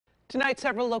Tonight,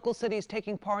 several local cities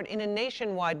taking part in a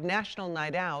nationwide national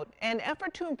night out, an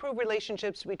effort to improve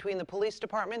relationships between the police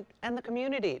department and the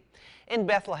community. In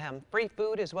Bethlehem, free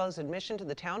food as well as admission to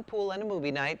the town pool and a movie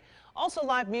night, also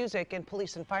live music and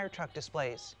police and fire truck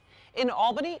displays. In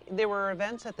Albany, there were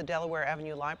events at the Delaware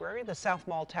Avenue Library, the South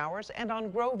Mall Towers, and on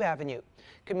Grove Avenue.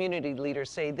 Community leaders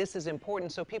say this is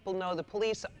important so people know the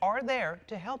police are there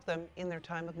to help them in their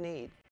time of need.